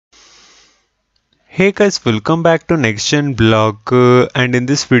Hey guys, welcome back to NextGenBlogger, and in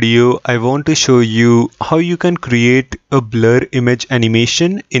this video I want to show you how you can create a blur image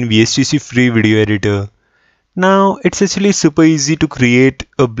animation in VSDC free video editor. Now it's actually super easy to create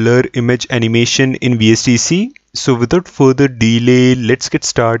a blur image animation in VSDC, so without further delay let's get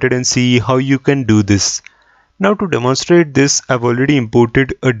started and see how you can do this. Now to demonstrate this, I've already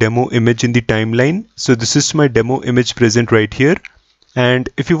imported a demo image in the timeline, so this is my demo image present right here. And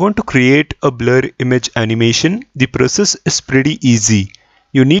if you want to create a blur image animation, the process is pretty easy.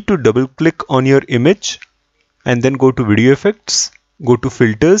 You need to double click on your image and then go to video effects, go to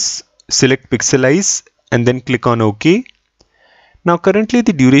filters, select pixelize and then click on OK. Now currently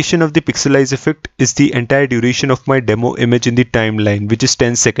the duration of the pixelize effect is the entire duration of my demo image in the timeline, which is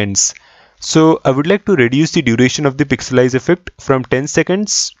 10 seconds. So I would like to reduce the duration of the pixelize effect from 10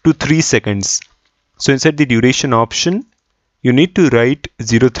 seconds to 3 seconds. So inside the duration option, you need to write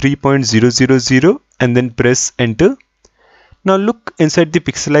 03.000 and then press enter. Now look inside the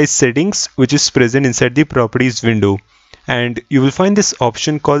pixelize settings, which is present inside the properties window, and you will find this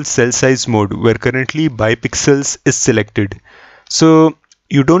option called cell size mode, where currently by pixels is selected. So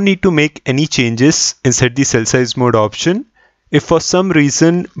you don't need to make any changes inside the cell size mode option. If for some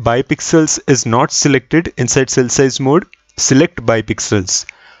reason by pixels is not selected inside cell size mode, select by pixels.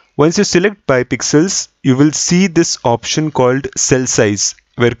 Once you select by pixels, you will see this option called cell size,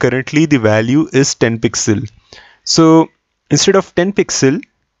 where currently the value is 10 pixel. So instead of 10 pixel,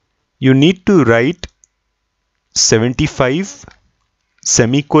 you need to write 75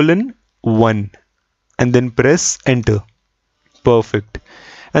 semicolon 1 and then press enter. Perfect.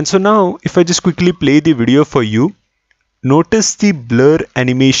 And so now if I just quickly play the video for you, notice the blur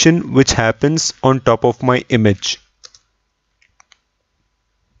animation which happens on top of my image.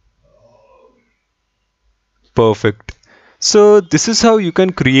 Perfect. So this is how you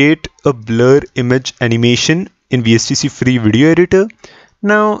can create a blur image animation in VSDC free video editor.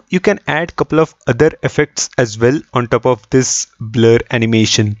 Now you can add couple of other effects as well on top of this blur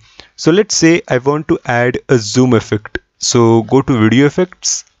animation. So let's say I want to add a zoom effect. So go to video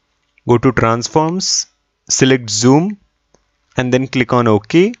effects, go to transforms, select zoom and then click on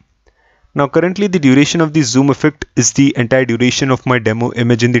OK. Now currently the duration of the zoom effect is the entire duration of my demo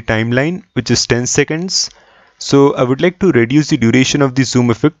image in the timeline, which is 10 seconds. So I would like to reduce the duration of the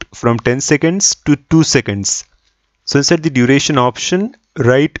zoom effect from 10 seconds to 2 seconds. So inside the duration option,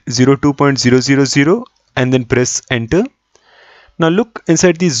 write 02.000 and then press enter. Now look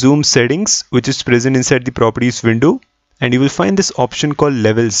inside the zoom settings, which is present inside the properties window, and you will find this option called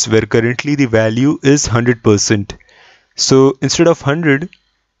levels, where currently the value is 100%. So instead of 100,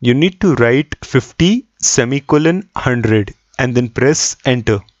 you need to write 50 semicolon 100 and then press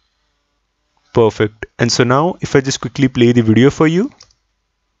enter. Perfect. And so now if I just quickly play the video for you.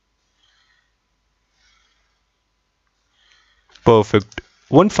 Perfect.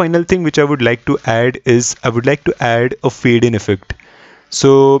 One final thing which I would like to add is I would like to add a fade in effect.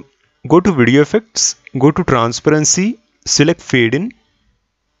 So go to video effects, go to transparency, select fade in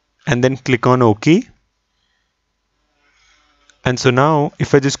and then click on OK. And so now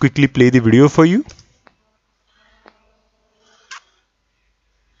if I just quickly play the video for you.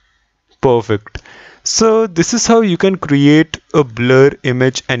 Perfect. So this is how you can create a blur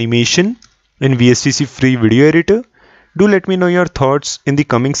image animation in VSDC free video editor. Do let me know your thoughts in the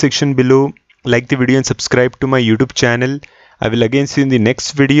comment section below. Like the video and subscribe to my YouTube channel. I will again see you in the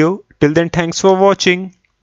next video. Till then, thanks for watching.